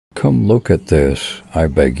Come look at this, I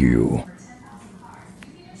beg you.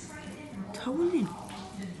 Totally.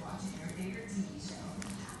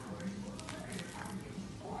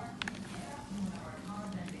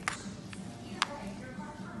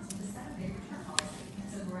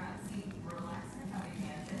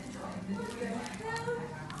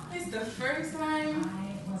 It's the first time.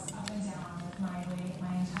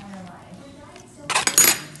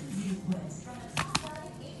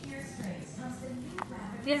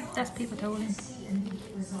 Yeah, that's people told him.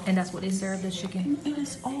 And that's what they serve the chicken. It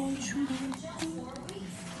is all true.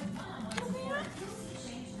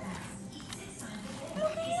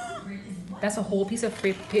 That's a whole piece of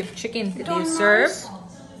chicken that they've served.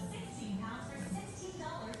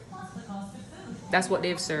 That's what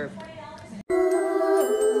they've served.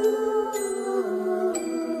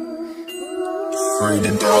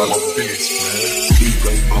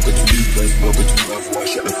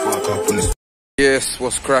 Yes,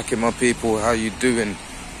 what's cracking, my people? How you doing?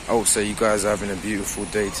 I would say you guys are having a beautiful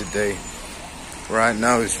day today. Right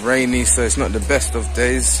now it's rainy, so it's not the best of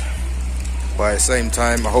days, but at the same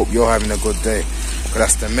time I hope you're having a good day, because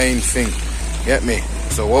that's the main thing. Get me?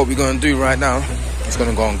 So what we're gonna do right now is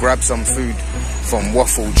gonna go and grab some food from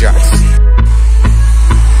Waffle Jack.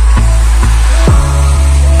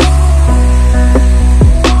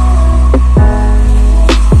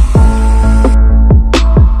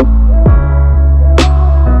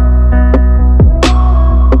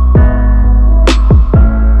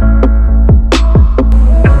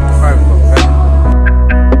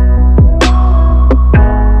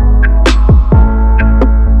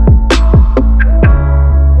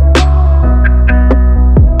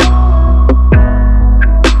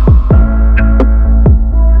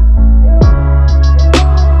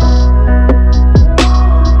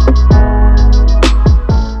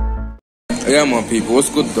 Yeah, my people, what's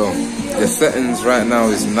good though? The settings right now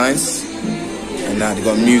is nice, and now they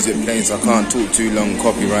got music playing, so I can't talk too long,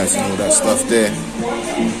 copyrights and all that stuff there.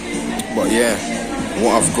 But yeah,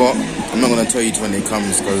 what I've got, I'm not gonna tell you when it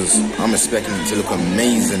comes, because I'm expecting it to look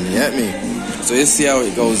amazing. You get me? So let's see how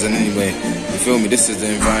it goes. And anyway, you feel me? This is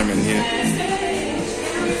the environment here.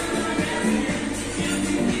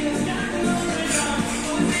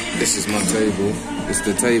 This is my table. It's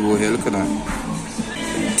the table here. Look at that.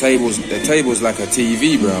 The table's like a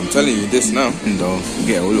TV, bro. I'm telling you this now. And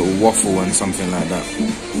get a little waffle and something like that.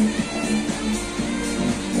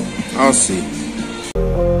 I'll see.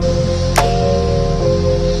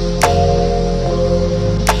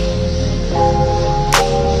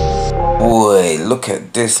 Boy, look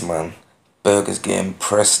at this, man. Burgers getting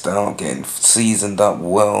pressed out, getting seasoned up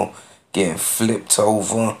well, getting flipped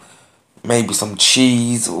over. Maybe some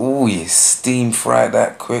cheese. Oh yes, steam fry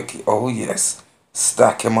that quick. Oh yes.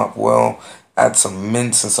 Stack them up well, add some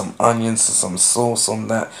mince and some onions and some sauce on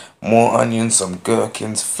that, more onions, some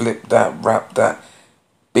gherkins, flip that, wrap that,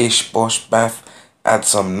 bish bosh bath, add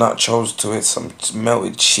some nachos to it, some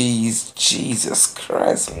melted cheese. Jesus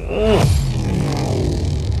Christ.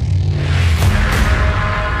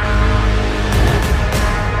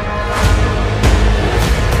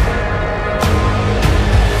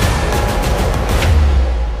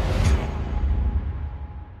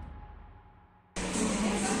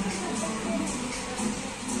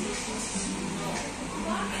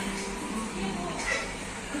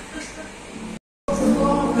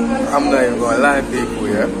 I'm not even gonna lie, people,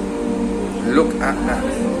 yeah? Look at that.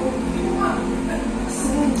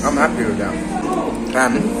 I'm happy with that.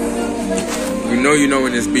 And you know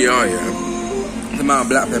when it's BR, yeah? The amount of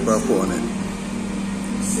black pepper I put on it.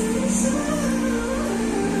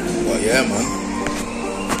 But yeah, man.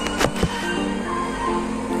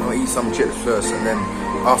 I'll eat some chips first, and then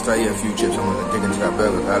after I eat a few chips, I'm gonna dig into that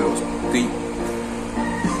burger. That looks deep.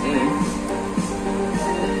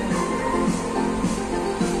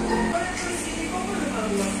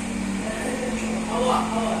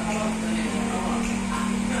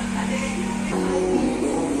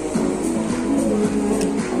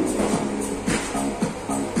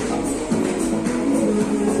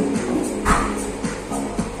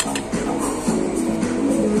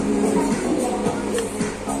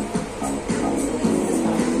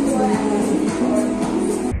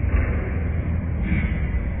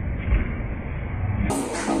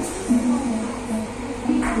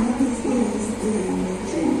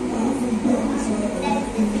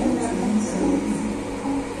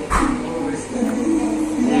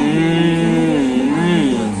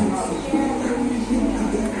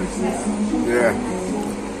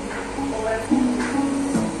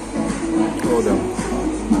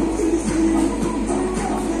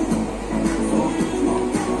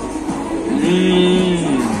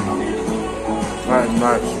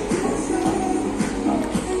 nice.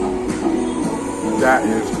 That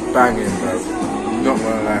is banging, bro. Not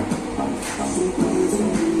gonna lie.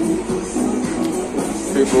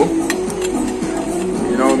 People,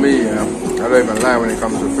 you know me, yeah. I don't even lie when it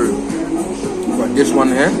comes to food. But this one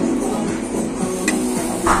here,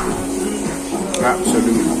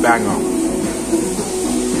 absolute banger.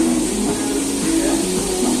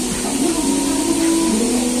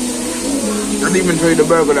 I didn't even tell you the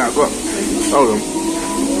burger that I got. Hold on.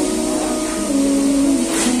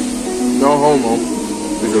 No homo.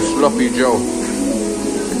 It's a sloppy Joe.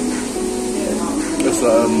 It's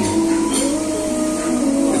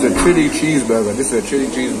a chili cheeseburger. This is a chili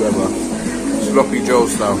cheeseburger. Sloppy Joe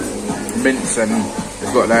style. Mince and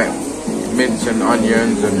it's got like mince and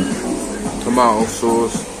onions and tomato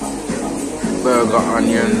sauce, burger,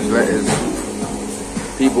 onions, lettuce.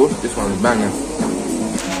 People, this one's banging.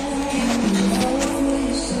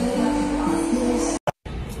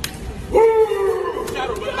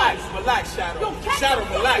 Shadow, relax, Shadow. Shadow,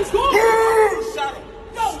 relax. Shadow,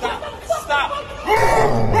 stop.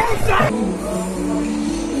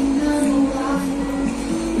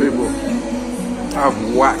 People, I've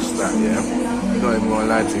watched that, yeah. I'm not even gonna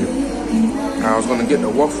lie to you. I was gonna get the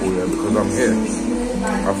waffle, yeah, because I'm here.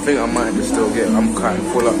 I think I might just still get it. I'm kind of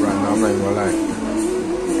full up right now, I'm not even gonna lie.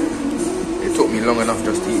 It took me long enough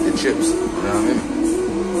just to eat the chips, you know what I mean?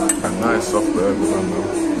 A nice soft burger,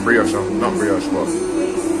 man. Brioche, not brioche, but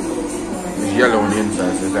it's yellow on the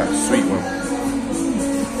inside, so it's that sweet one.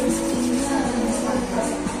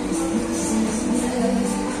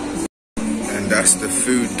 And that's the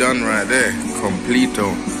food done right there,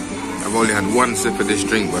 completo. I've only had one sip of this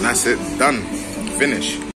drink, but that's it, done,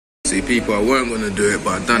 finish. See people, I weren't gonna do it,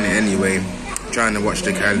 but I've done it anyway. Trying to watch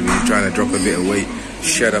the calories, trying to drop a bit of weight,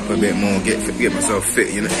 shed up a bit more, get myself fit,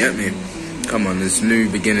 you know, get me? Come on, there's new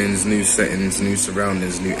beginnings, new settings, new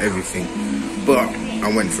surroundings, new everything. But I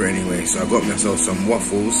went for it anyway, so I got myself some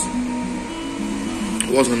waffles. I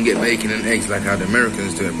was gonna get bacon and eggs like how the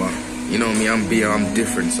Americans do it, but you know me, I'm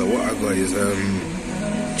different. So what I got is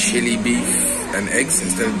chili beef and eggs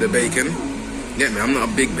instead of the bacon. Get me? I'm not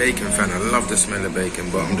a big bacon fan. I love the smell of bacon,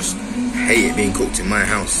 but I'm just hate it being cooked in my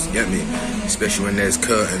house. Get me? Especially when there's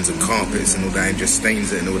curtains and carpets and all that, and just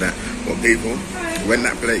stains it and all that. But people, when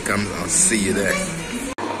that plate comes, I'll see you there.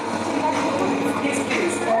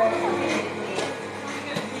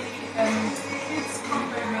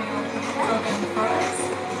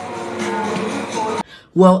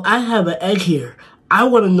 Well, I have an egg here. I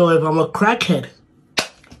want to know if I'm a crackhead.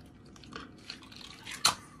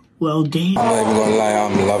 Well, damn. I'm not even gonna lie,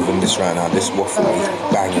 I'm loving this right now. This waffle is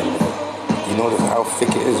banging. You know how thick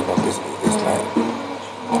it is, but it's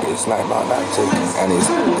like about that thick, and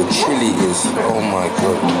the chili is, oh my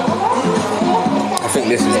god. I think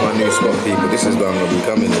this is my new spot, people. This is where I'm gonna be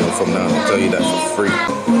coming in from now. I'll tell you that for free.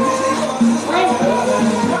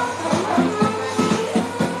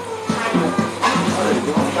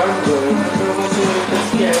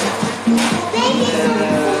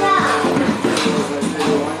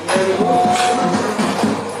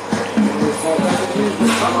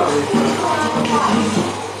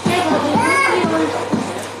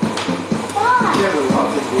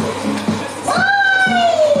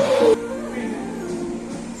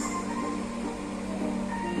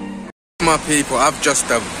 My people, I've just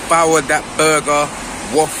devoured that burger,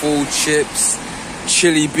 waffle, chips,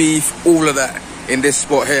 chili beef, all of that in this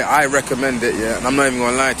spot here. I recommend it, yeah, and I'm not even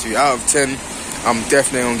gonna lie to you. Out of 10, I'm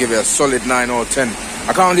definitely gonna give it a solid 9 or 10.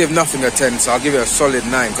 I can't give nothing a 10, so I'll give it a solid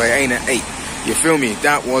 9 because it ain't an 8. You feel me?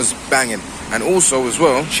 That was banging. And also as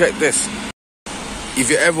well, check this. If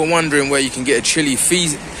you're ever wondering where you can get a chili a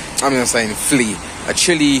chili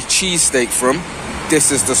cheesesteak from,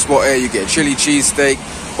 this is the spot here. You get a chili cheesesteak,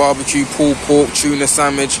 barbecue, pulled pork, tuna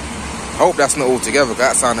sandwich. I hope that's not all together,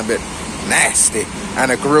 that sounds a bit nasty.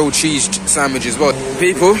 And a grilled cheese sandwich as well.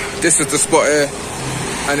 People, this is the spot here,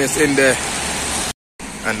 and it's in there.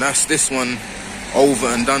 And that's this one over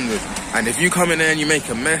and done with. And if you come in there and you make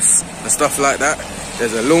a mess and stuff like that,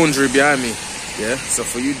 there's a laundry behind me, yeah? So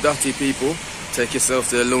for you dirty people, take yourself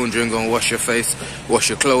to the laundry and go and wash your face, wash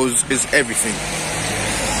your clothes, it's everything.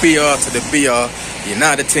 BR to the BR, you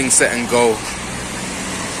know the thing set and go.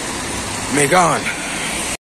 Me gone.